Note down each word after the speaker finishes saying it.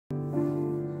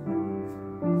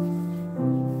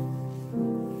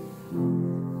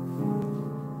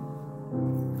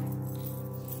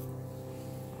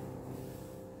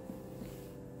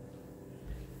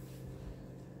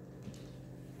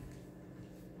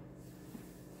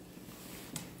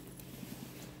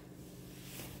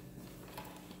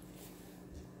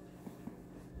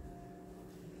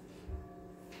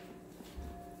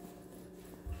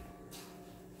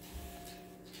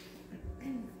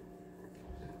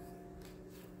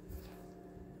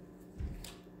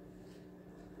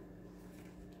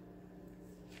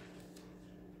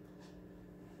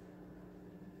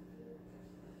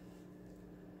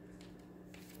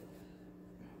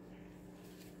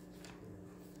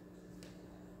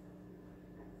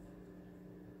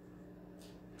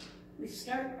We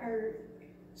start our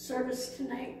service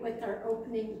tonight with our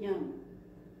opening hymn.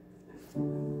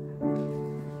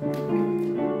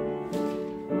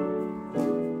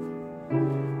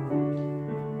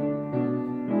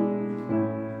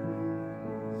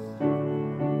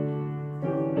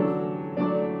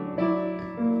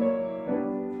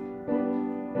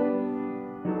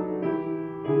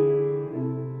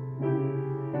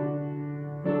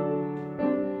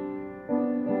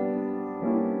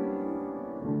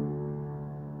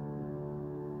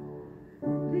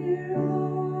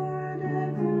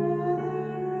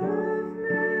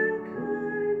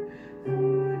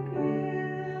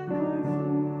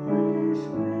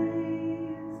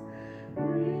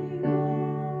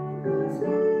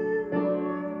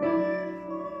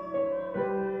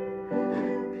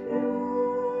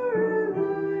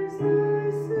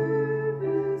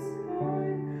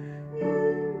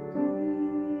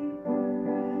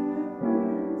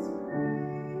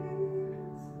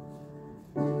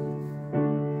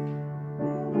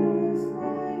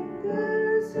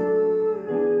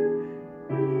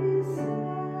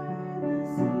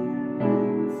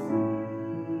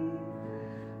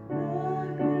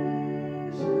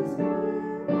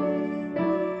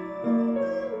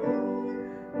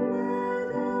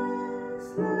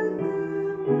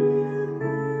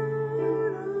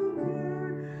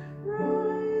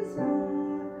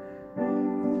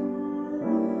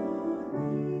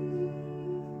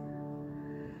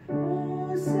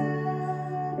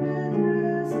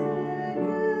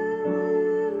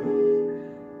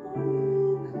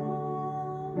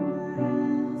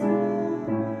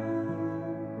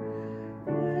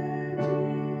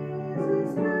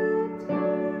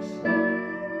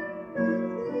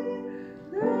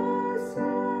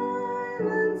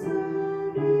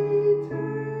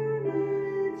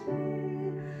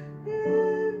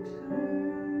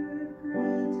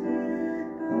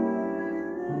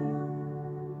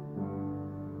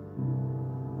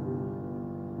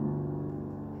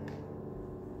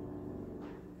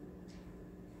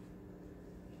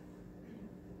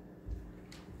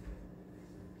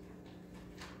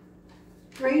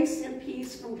 Grace and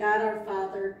peace from God our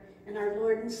Father and our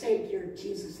Lord and Savior,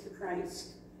 Jesus the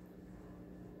Christ.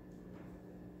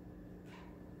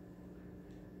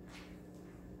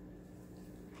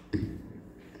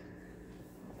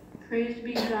 Praise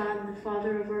be God, the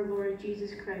Father of our Lord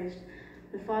Jesus Christ,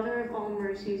 the Father of all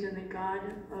mercies and the God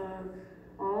of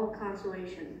all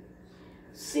consolation.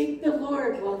 Seek the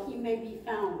Lord while he may be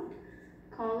found.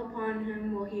 Call upon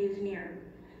him while he is near.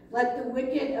 Let the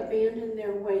wicked abandon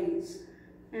their ways,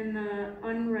 and the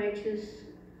unrighteous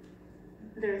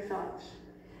their thoughts.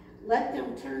 Let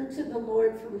them turn to the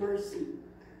Lord for mercy.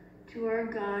 To our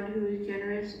God, who is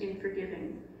generous in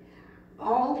forgiving.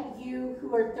 All you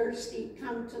who are thirsty,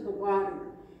 come to the water.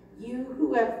 You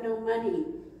who have no money,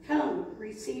 come,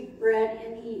 receive bread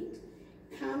and eat.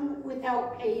 Come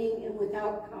without paying and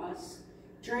without cost.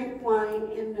 Drink wine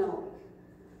and milk.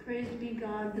 Praise be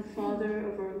God, the Father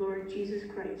of our Lord Jesus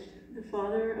Christ, the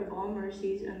Father of all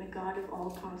mercies and the God of all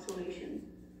consolation.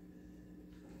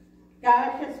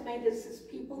 God has made us his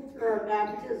people through our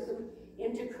baptism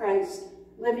into Christ,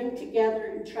 living together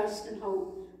in trust and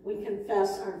hope. We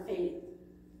confess our faith.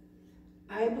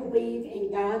 I believe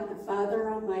in God, the Father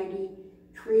Almighty,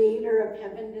 creator of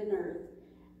heaven and earth.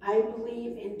 I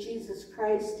believe in Jesus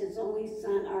Christ, his only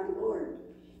Son, our Lord.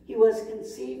 He was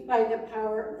conceived by the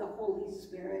power of the Holy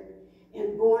Spirit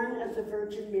and born of the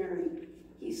Virgin Mary.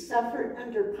 He suffered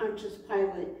under Pontius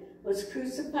Pilate, was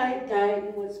crucified, died,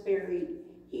 and was buried.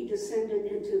 He descended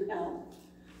into hell.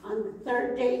 On the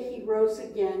third day he rose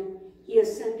again. He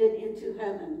ascended into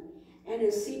heaven and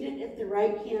is seated at the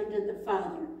right hand of the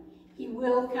Father. He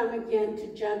will come again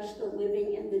to judge the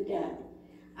living and the dead.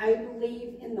 I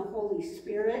believe in the Holy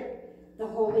Spirit, the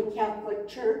Holy Catholic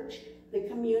Church, the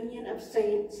communion of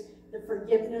saints, the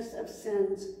forgiveness of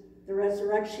sins, the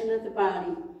resurrection of the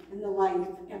body, and the life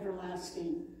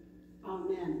everlasting.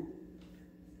 Amen.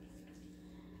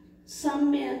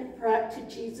 Some men brought to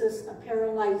Jesus a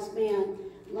paralyzed man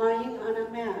lying on a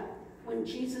mat. When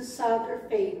Jesus saw their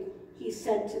faith, he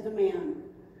said to the man,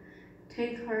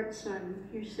 "Take heart, son,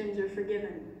 your sins are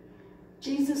forgiven."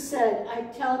 Jesus said, "I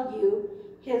tell you,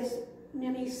 his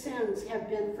many sins have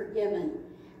been forgiven,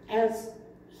 as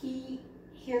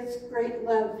his great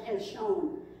love has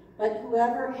shown. But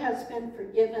whoever has been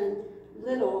forgiven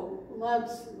little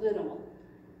loves little."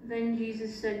 Then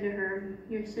Jesus said to her,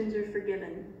 "Your sins are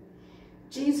forgiven."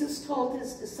 Jesus told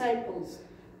his disciples,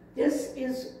 "This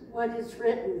is what is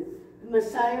written, the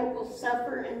Messiah will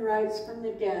suffer and rise from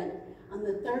the dead on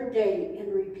the third day,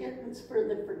 and repentance for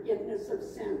the forgiveness of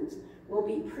sins will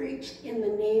be preached in the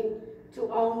name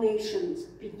to all nations,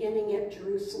 beginning at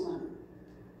Jerusalem.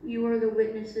 You are the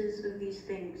witnesses of these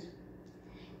things.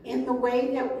 In the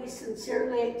way that we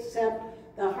sincerely accept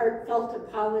the heartfelt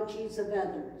apologies of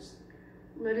others.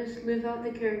 Let us live out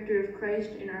the character of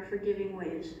Christ in our forgiving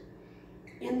ways.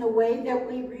 In the way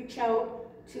that we reach out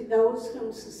to those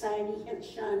whom society has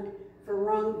shunned for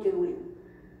wrongdoing.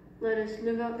 Let us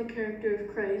live out the character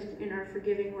of Christ in our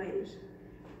forgiving ways.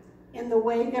 In the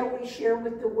way that we share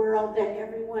with the world that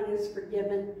everyone is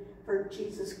forgiven for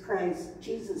Jesus Christ,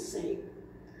 Jesus' sake.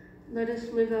 Let us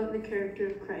live out the character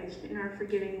of Christ in our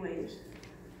forgiving ways.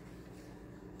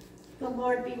 The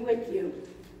Lord be with you.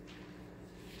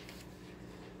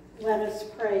 Let us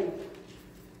pray.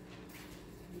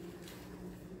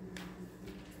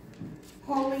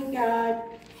 Holy God,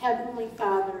 Heavenly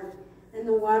Father, in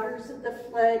the waters of the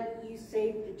flood you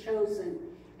saved the chosen,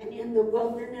 and in the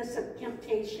wilderness of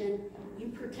temptation you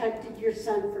protected your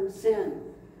Son from sin.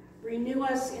 Renew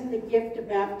us in the gift of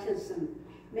baptism.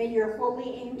 May your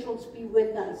holy angels be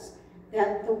with us,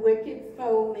 that the wicked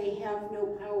foe may have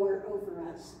no power over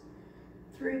us.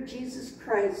 Through Jesus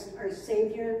Christ, our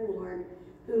Savior and Lord,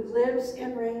 who lives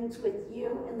and reigns with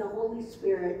you in the Holy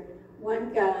Spirit,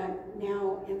 one God,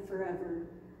 now and forever.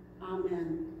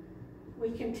 Amen.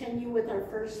 We continue with our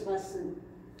first lesson.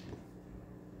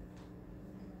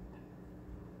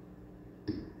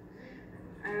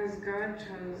 As God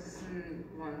chosen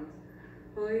ones,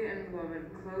 holy and beloved,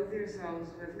 clothe yourselves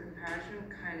with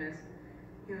compassion, kindness,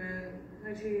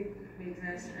 humility,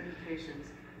 meekness, and patience.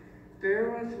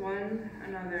 Bear with one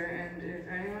another, and if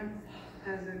anyone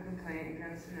has a complaint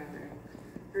against another,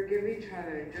 forgive each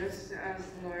other, just as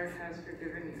the Lord has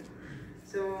forgiven you.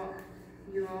 So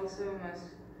you also must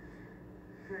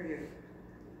forgive.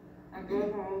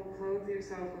 Above all, clothe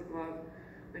yourself with love,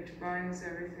 which binds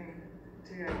everything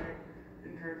together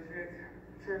in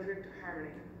perfect harmony.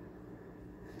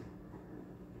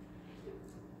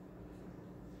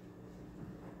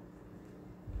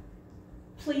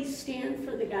 Please stand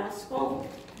for the gospel.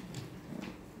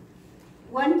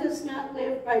 One does not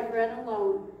live by bread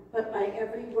alone, but by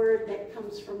every word that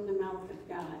comes from the mouth of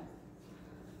God.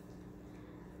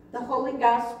 The Holy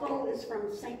Gospel is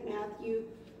from St. Matthew,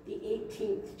 the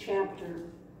 18th chapter.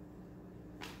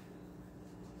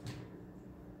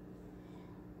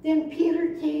 Then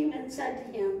Peter came and said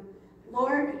to him,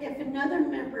 Lord, if another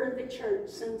member of the church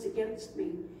sins against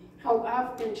me, how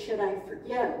often should I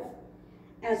forgive?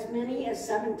 As many as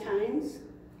 7 times?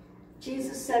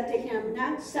 Jesus said to him,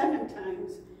 not 7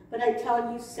 times, but I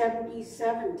tell you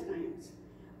 77 times.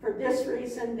 For this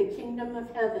reason, the kingdom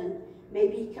of heaven may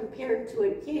be compared to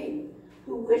a king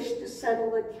who wished to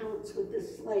settle accounts with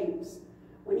his slaves.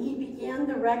 When he began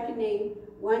the reckoning,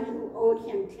 one who owed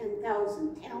him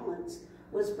 10,000 talents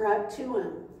was brought to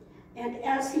him. And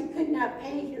as he could not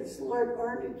pay, his Lord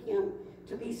ordered him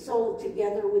to be sold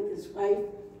together with his wife,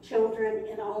 children,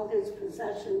 and all his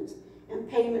possessions, and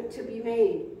payment to be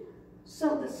made.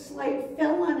 So the slave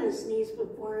fell on his knees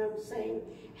before him, saying,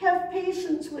 have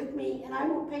patience with me, and I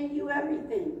will pay you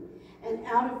everything. And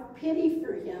out of pity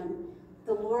for him,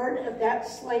 the Lord of that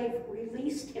slave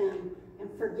released him and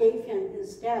forgave him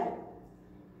his debt.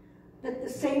 But the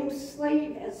same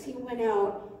slave, as he went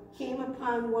out, came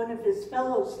upon one of his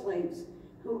fellow slaves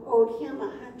who owed him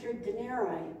 100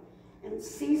 denarii. And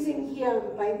seizing him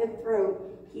by the throat,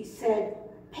 he said,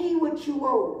 pay what you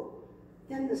owe.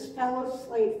 Then this fellow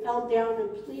slave fell down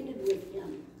and pleaded with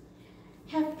him,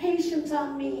 have patience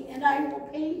on me, and I will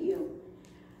pay you.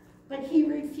 But he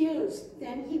refused.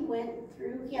 Then he went and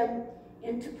threw him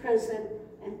into prison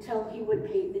until he would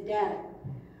pay the debt.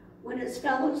 When his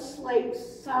fellow slaves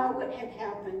saw what had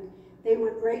happened, they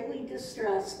were greatly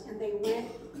distressed, and they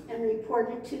went and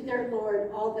reported to their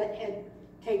Lord all that had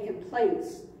taken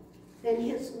place. Then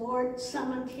his Lord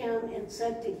summoned him and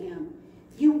said to him,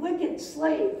 you wicked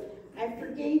slave, I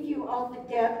forgave you all the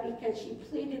debt because you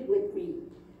pleaded with me.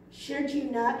 Should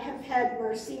you not have had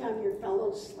mercy on your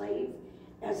fellow slave,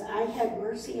 as I had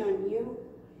mercy on you?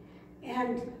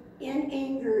 And in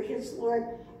anger, his Lord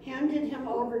handed him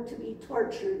over to be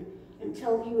tortured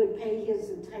until he would pay his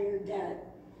entire debt.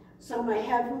 So my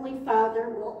heavenly Father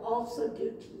will also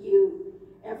do to you,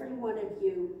 every one of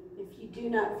you, if you do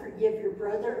not forgive your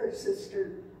brother or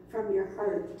sister from your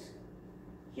heart.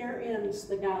 Here ends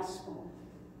the gospel.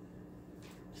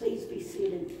 Please be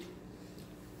seated.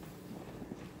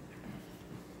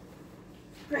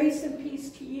 Grace and peace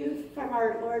to you from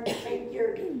our Lord and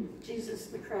Savior, Jesus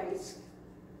the Christ.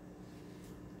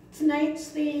 Tonight's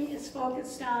theme is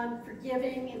focused on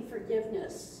forgiving and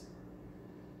forgiveness.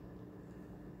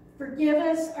 Forgive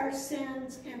us our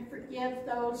sins and forgive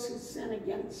those who sin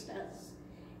against us.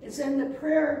 is in the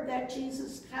prayer that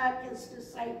Jesus taught his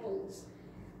disciples,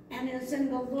 and is in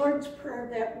the Lord's Prayer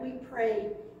that we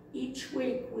pray each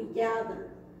week we gather.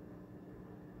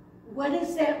 What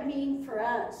does that mean for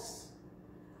us?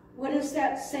 What is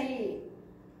that saying?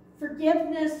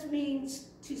 Forgiveness means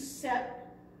to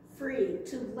set free,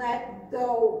 to let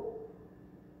go,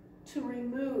 to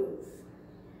remove.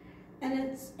 And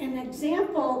it's an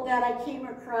example that I came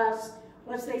across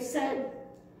was they said,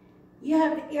 you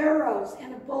have arrows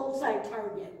and a bullseye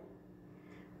target.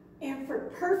 And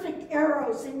for perfect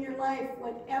arrows in your life,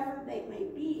 whatever they may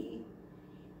be,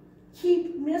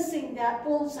 keep missing that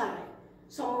bullseye.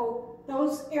 So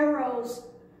those arrows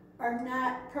are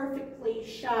not perfectly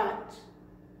shot.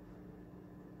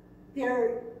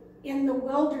 They're in the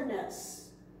wilderness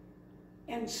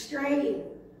and straying.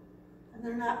 And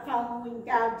they're not following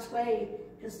God's way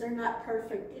because they're not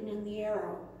perfect and in the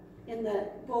arrow, in the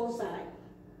bullseye.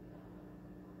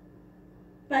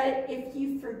 But if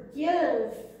you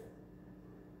forgive,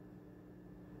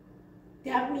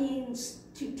 that means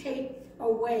to take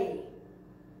away,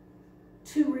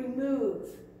 to remove.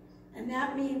 And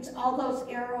that means all those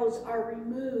arrows are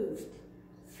removed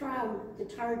from the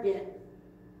target.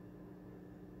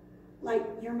 Like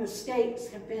your mistakes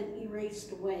have been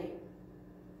erased away.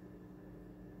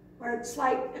 Or it's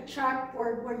like a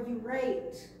chalkboard where you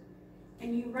rate,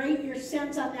 and you rate your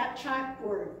sins on that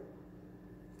chalkboard.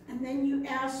 And then you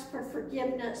ask for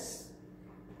forgiveness,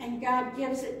 and God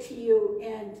gives it to you,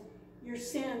 and your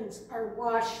sins are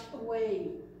washed away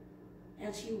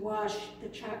as you wash the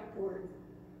chalkboard,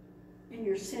 and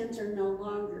your sins are no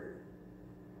longer.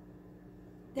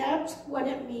 That's what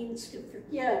it means to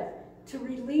forgive, to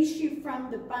release you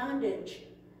from the bondage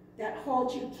that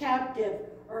holds you captive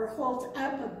or holds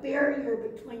up a barrier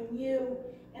between you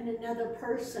and another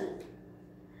person.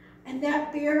 And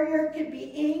that barrier could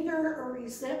be anger or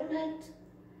resentment,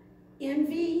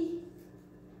 envy,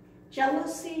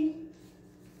 jealousy.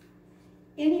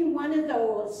 Any one of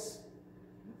those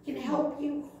can help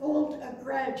you hold a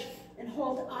grudge and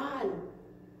hold on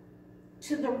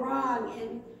to the wrong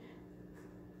and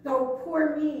go,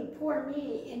 poor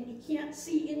me, and you can't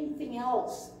see anything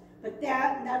else but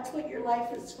that, and that's what your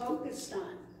life is focused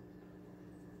on.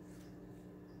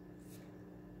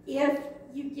 If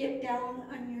you get down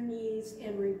on your knees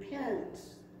and repent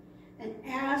and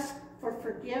ask for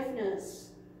forgiveness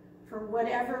for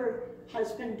whatever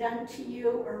has been done to you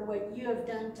or what you have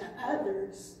done to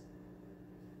others,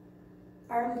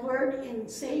 our Lord and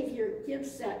Savior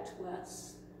gives that to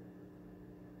us.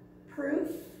 Proof,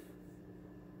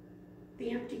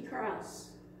 the empty cross.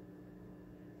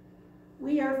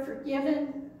 We are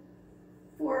forgiven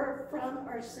from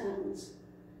our sins,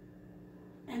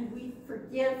 and we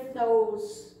forgive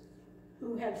those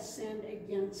who have sinned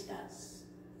against us.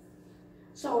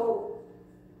 So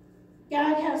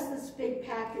God has this big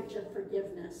package of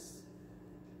forgiveness.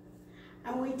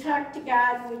 And we talk to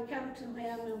God, and we come to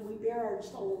him, and we bare our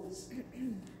souls.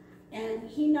 And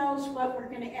he knows what we're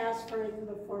going to ask for even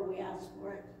before we ask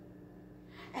for it.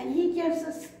 And he gives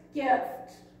us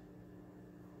gift,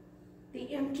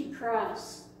 the empty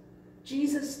cross.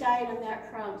 Jesus died on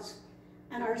that cross,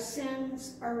 and our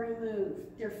sins are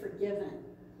removed. They're forgiven.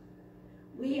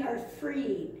 We are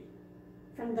freed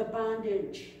from the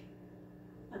bondage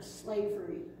of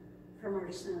slavery from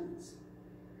our sins.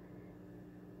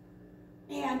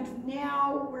 And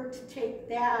now we're to take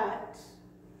that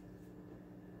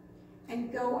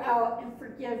and go out and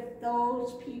forgive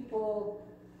those people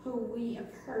who we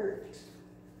have hurt.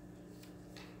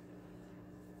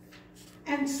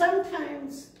 And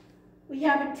sometimes we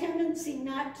have a tendency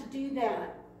not to do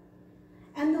that.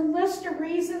 And the list of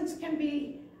reasons can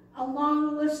be a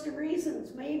long list of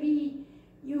reasons. Maybe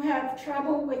you have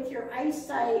trouble with your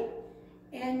eyesight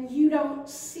and you don't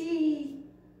see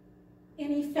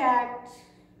any fact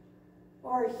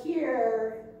or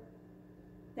hear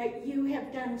that you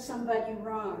have done somebody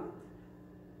wrong.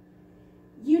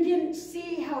 You didn't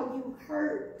see how you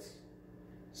hurt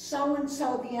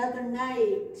so-and-so the other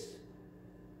night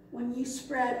when you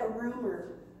spread a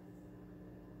rumor.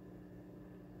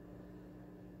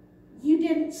 You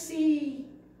didn't see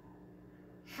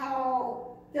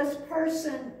how this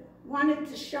person wanted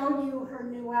to show you her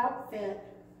new outfit,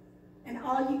 and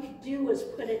all you could do was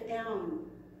put it down.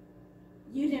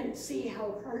 You didn't see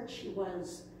how hurt she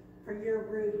was for your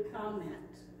rude comment.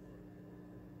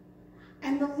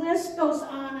 And the list goes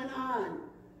on,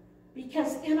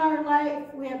 because in our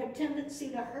life we have a tendency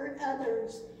to hurt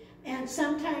others, and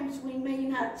sometimes we may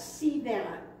not see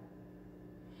that.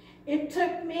 It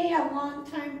took me a long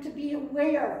time to be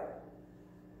aware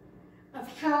of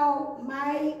how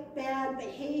my bad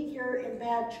behavior and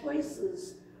bad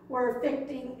choices were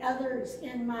affecting others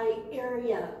in my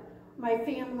area, my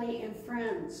family and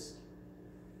friends.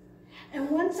 And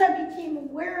once I became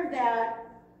aware of that,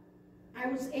 I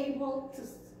was able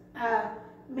to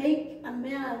make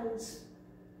amends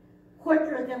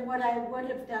quicker than what I would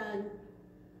have done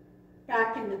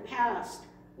back in the past,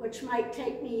 which might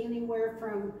take me anywhere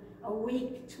from a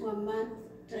week to a month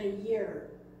to a year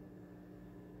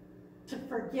to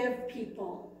forgive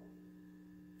people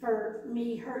for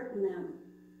me hurting them.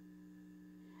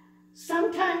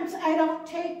 Sometimes I don't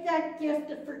take that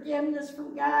gift of forgiveness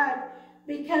from God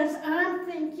because I'm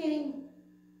thinking,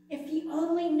 if he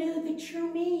only knew the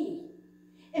true me,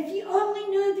 if he only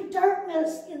knew the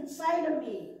darkness inside of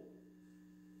me,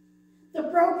 the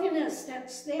brokenness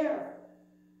that's there,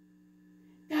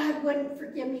 God wouldn't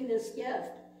forgive me this gift.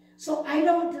 So I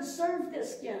don't deserve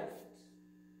this gift.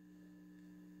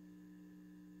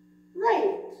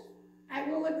 Right, I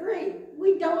will agree.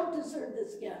 We don't deserve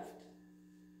this gift.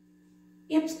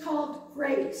 It's called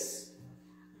grace,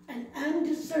 an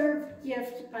undeserved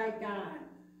gift by God.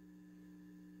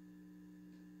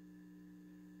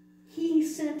 He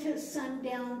sent his son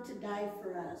down to die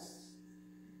for us,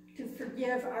 to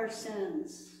forgive our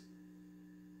sins.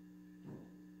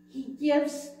 He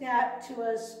gives that to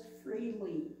us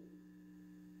freely.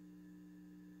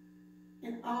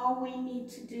 And all we need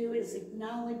to do is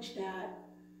acknowledge that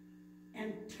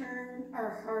and turn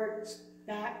our hearts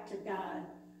back to God,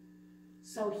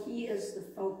 so he is the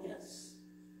focus.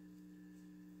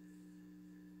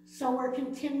 So we're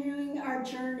continuing our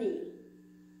journey.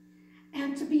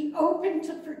 And to be open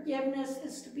to forgiveness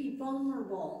is to be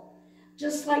vulnerable,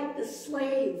 just like the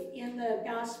slave in the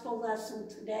gospel lesson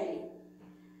today.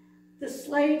 The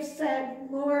slave said,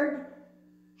 Lord,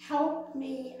 help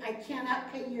me. I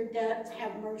cannot pay your debts.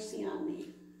 Have mercy on me.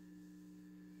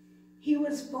 He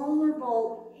was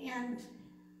vulnerable and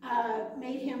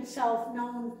made himself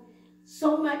known,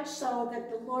 so much so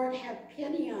that the Lord had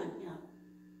pity on him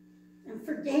and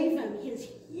forgave him his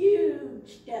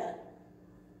huge debt.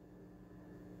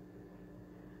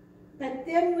 But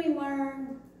then we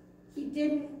learn he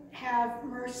didn't have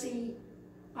mercy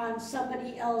on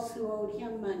somebody else who owed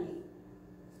him money.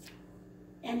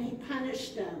 And he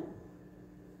punished them.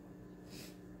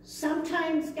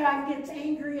 Sometimes God gets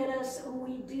angry at us and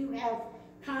we do have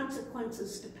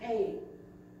consequences to pay.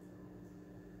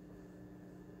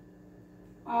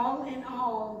 All in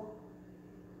all,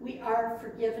 we are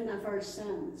forgiven of our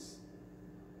sins.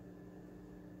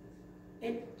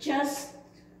 It just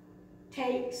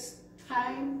takes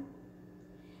time.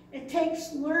 It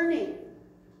takes learning.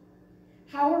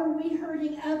 How are we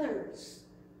hurting others?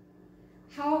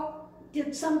 How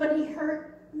did somebody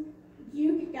hurt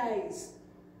you guys?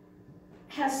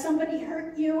 Has somebody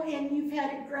hurt you and you've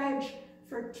had a grudge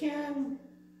for 10,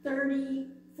 30,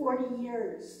 40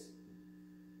 years?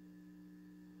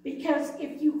 Because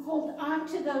if you hold on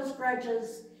to those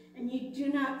grudges and you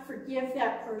do not forgive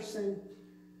that person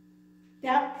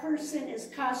is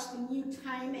costing you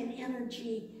time and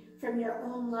energy from your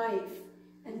own life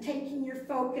and taking your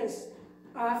focus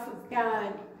off of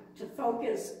God to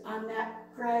focus on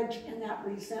that grudge and that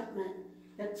resentment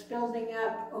that's building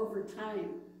up over time.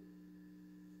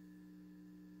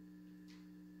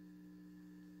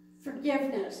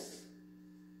 Forgiveness,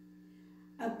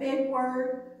 a big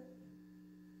word.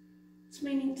 It's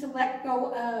meaning to let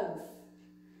go of,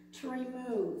 to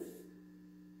remove.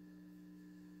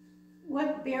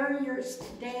 What barriers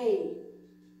today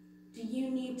do you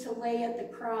need to lay at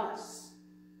the cross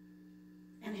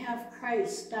and have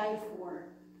Christ die for?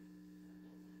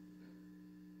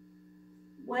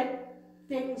 What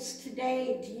things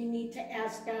today do you need to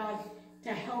ask God to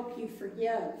help you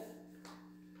forgive?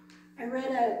 I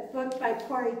read a book by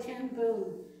Corrie ten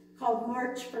Boom called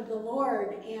March for the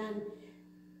Lord, and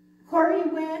Corrie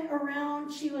went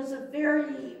around. She was a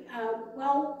very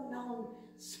well-known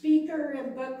speaker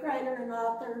and book writer and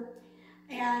author,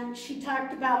 and she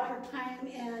talked about her time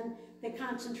in the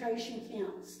concentration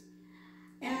camps.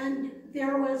 And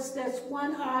there was this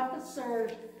one officer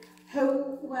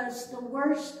who was the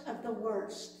worst of the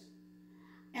worst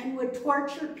and would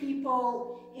torture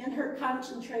people in her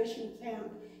concentration camp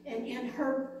and in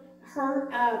her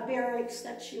barracks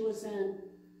that she was in.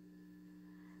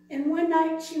 And one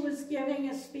night she was giving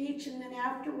a speech, and then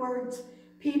afterwards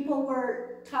people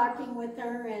were talking with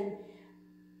her, and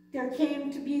there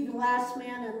came to be the last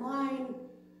man in line,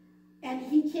 and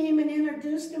he came and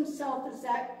introduced himself as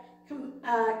that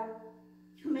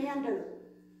commander.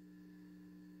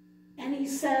 And he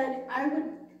said, I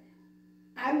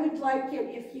would like it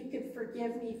if you could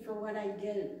forgive me for what I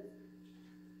did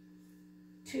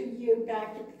to you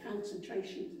back at the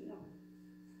concentration camp.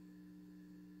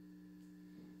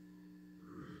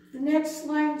 The next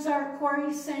lines are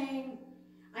Corey saying,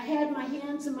 I had my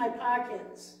hands in my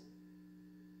pockets,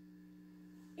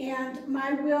 and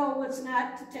my will was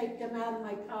not to take them out of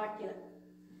my pocket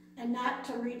and not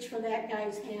to reach for that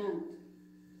guy's hand.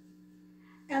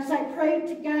 As I prayed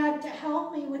to God to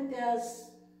help me with this,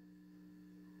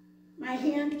 my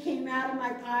hand came out of my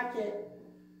pocket,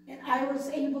 and I was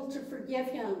able to forgive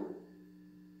him,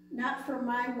 not for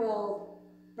my will,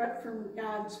 but from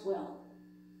God's will.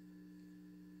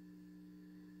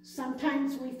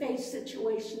 Sometimes we face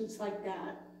situations like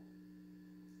that,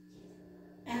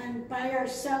 and by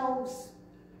ourselves,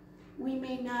 we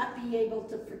may not be able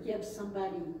to forgive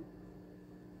somebody.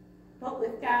 But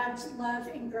with God's love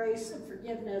and grace and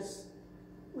forgiveness,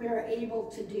 we are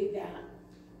able to do that.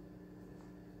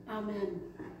 Amen.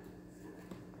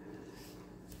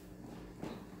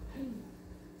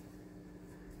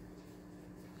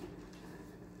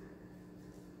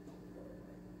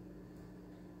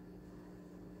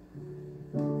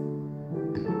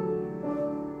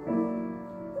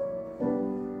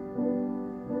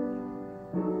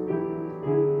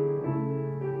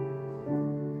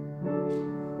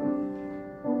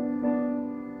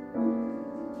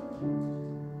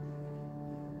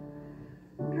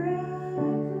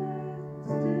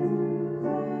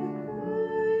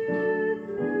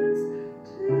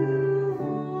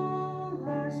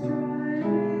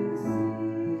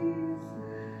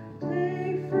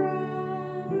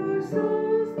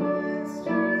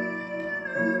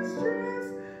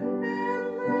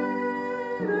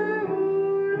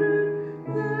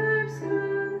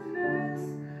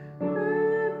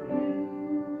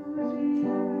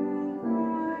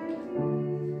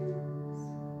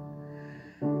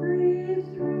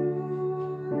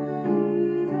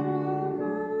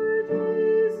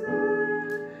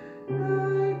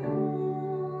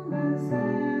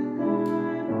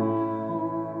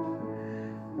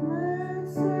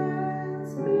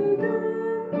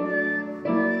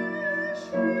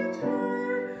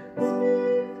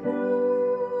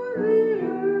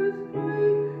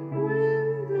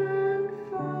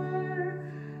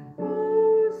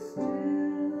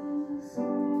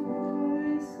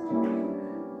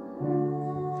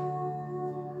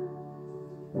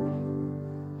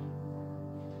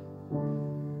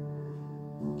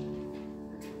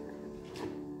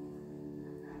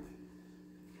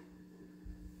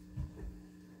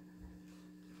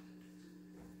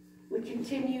 We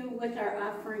continue with our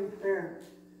offering prayer.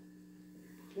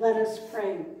 Let us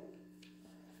pray.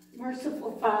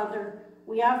 Merciful Father,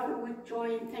 we offer with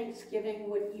joy and thanksgiving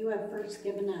what you have first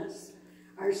given us,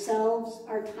 ourselves,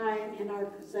 our time, and our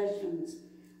possessions,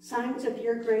 signs of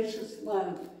your gracious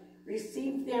love.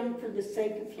 Receive them for the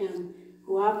sake of him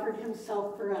who offered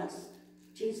himself for us,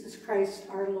 Jesus Christ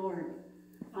our Lord.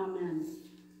 Amen.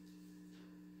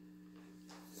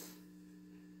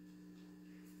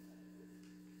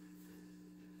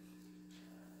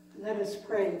 Let us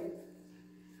pray.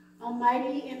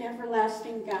 Almighty and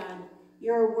everlasting God,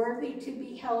 you are worthy to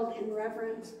be held in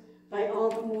reverence by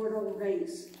all the mortal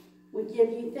race. We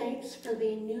give you thanks for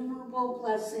the innumerable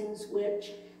blessings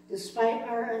which, despite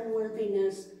our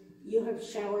unworthiness, you have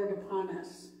showered upon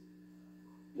us.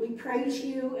 We praise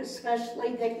you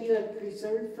especially that you have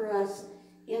preserved for us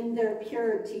in their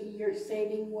purity your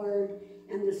saving word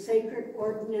and the sacred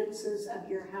ordinances of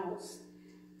your house.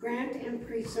 Grant and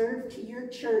preserve to your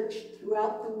church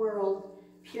throughout the world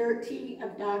purity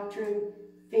of doctrine,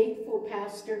 faithful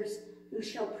pastors who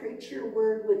shall preach your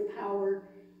word with power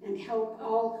and help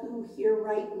all who hear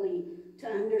rightly to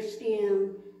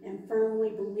understand and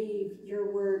firmly believe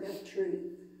your word of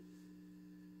truth.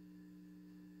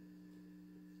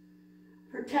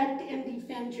 Protect and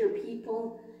defend your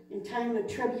people in time of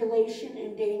tribulation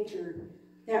and danger,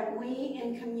 that we,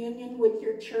 in communion with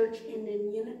your church and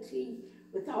in unity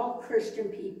with all Christian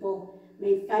people,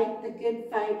 may fight the good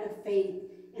fight of faith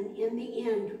and in the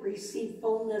end receive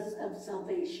fullness of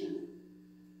salvation.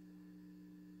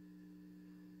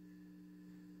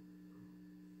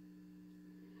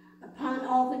 Upon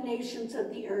all the nations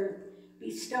of the earth,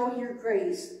 bestow your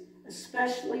grace.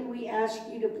 Especially we ask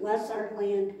you to bless our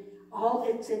land, all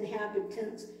its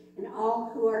inhabitants, and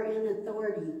all who are in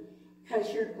authority.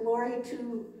 Cause your glory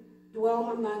to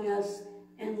dwell among us,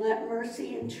 and let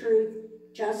mercy and truth,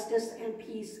 justice and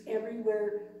peace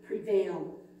everywhere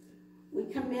prevail. We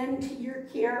commend to your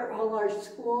care all our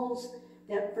schools,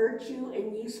 that virtue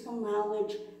and useful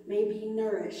knowledge may be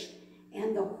nourished,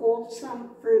 and the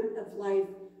wholesome fruit of life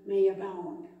may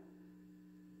abound.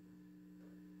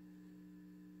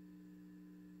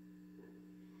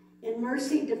 In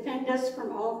mercy, defend us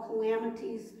from all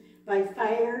calamities, by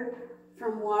fire,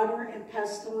 from water and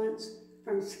pestilence,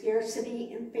 from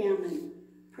scarcity and famine.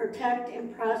 Protect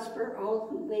and prosper all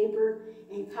who labor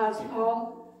and cause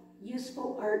all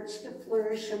useful arts to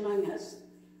flourish among us.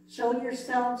 Show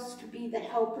yourselves to be the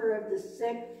helper of the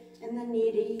sick and the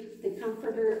needy, the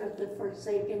comforter of the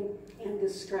forsaken and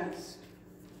distressed.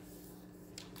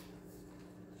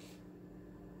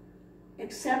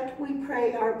 Accept, we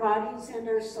pray, our bodies and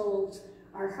our souls,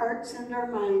 our hearts and our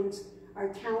minds, our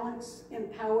talents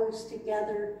and powers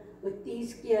together with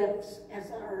these gifts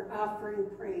as our offering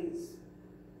praise.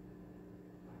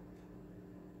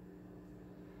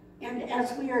 And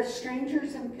as we are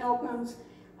strangers and pilgrims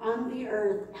on the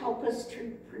earth, help us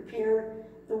to prepare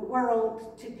the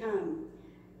world to come,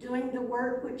 doing the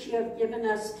work which you have given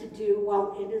us to do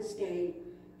while it is day,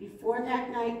 before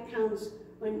that night comes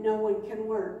when no one can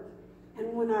work.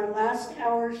 And when our last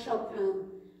hour shall come,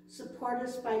 support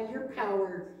us by your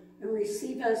power and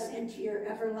receive us into your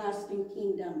everlasting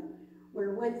kingdom,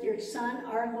 where with your Son,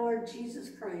 our Lord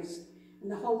Jesus Christ,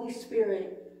 and the Holy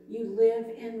Spirit, you live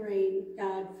and reign,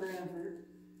 God, forever.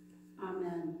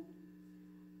 Amen.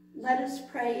 Let us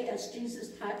pray as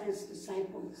Jesus taught his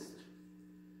disciples.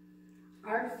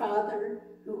 Our Father,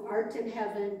 who art in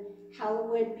heaven,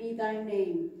 hallowed be thy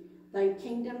name. Thy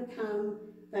kingdom come,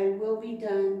 thy will be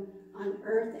done, on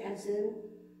earth as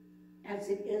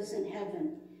it is in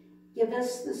heaven. Give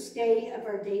us this day of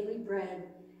our daily bread,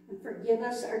 and forgive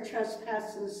us our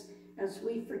trespasses as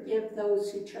we forgive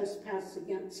those who trespass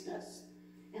against us.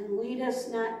 And lead us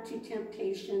not to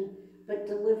temptation, but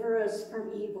deliver us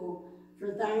from evil.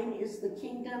 For thine is the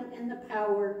kingdom and the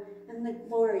power and the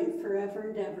glory forever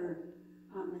and ever.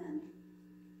 Amen.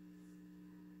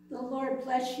 The Lord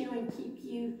bless you and keep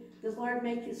you. The Lord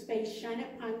make his face shine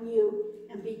upon you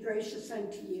and be gracious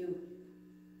unto you.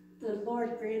 The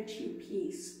Lord grant you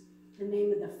peace. In the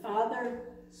name of the Father,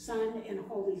 Son, and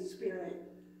Holy Spirit.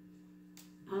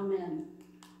 Amen.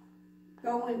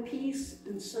 Go in peace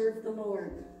and serve the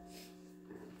Lord.